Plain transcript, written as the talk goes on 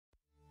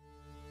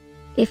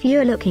If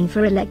you're looking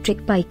for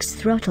electric bikes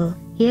throttle,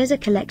 here's a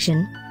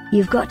collection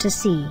you've got to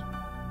see.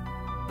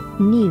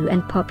 New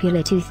and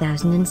popular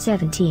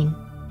 2017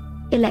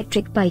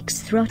 electric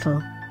bikes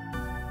throttle.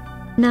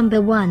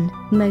 Number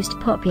 1, most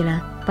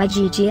popular, by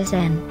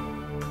Ggsn.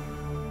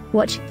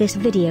 Watch this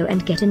video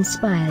and get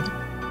inspired.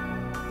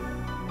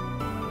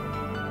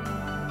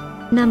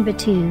 Number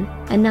 2,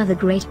 another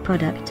great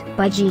product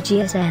by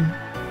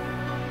Ggsn.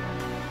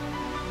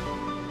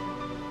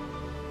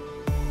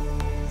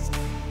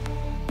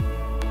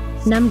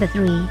 Number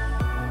 3.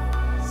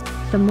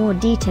 For more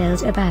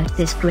details about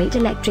this great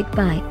electric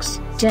bikes,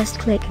 just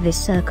click this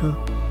circle.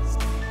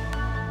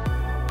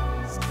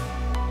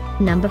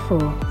 Number 4,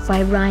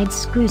 by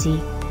Scoozy.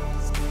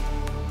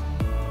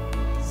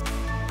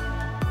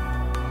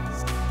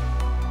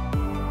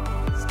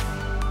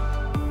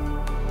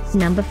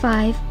 Number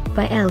 5,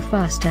 by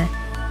Faster.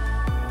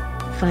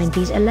 Find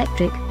these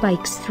electric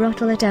bikes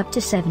throttle at up to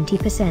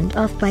 70%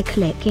 off by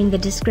clicking the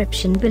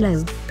description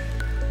below.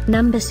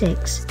 Number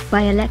 6,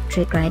 by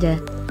Electric Rider.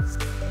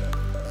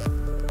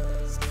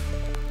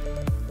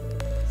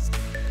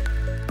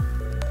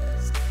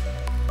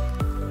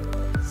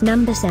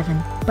 Number 7,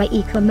 by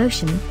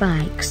EcoMotion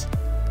Bikes.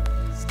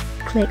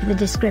 Click the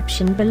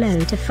description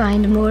below to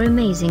find more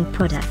amazing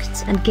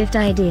products and gift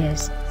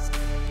ideas.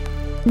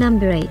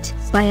 Number 8,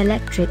 by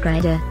Electric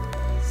Rider.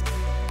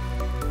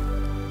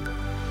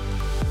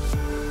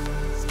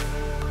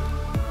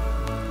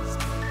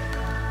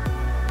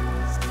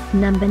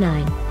 Number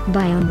 9,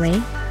 by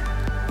OnOff.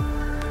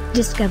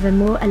 Discover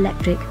more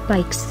electric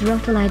bikes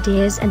throttle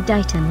ideas and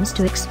items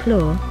to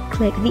explore,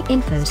 click the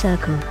info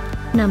circle.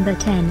 Number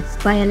 10,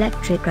 by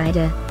Electric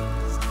Rider.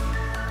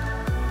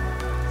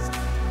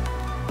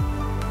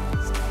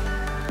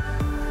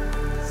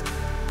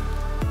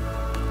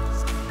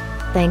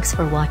 Thanks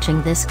for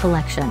watching this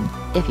collection.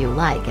 If you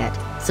like it,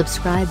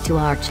 subscribe to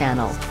our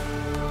channel.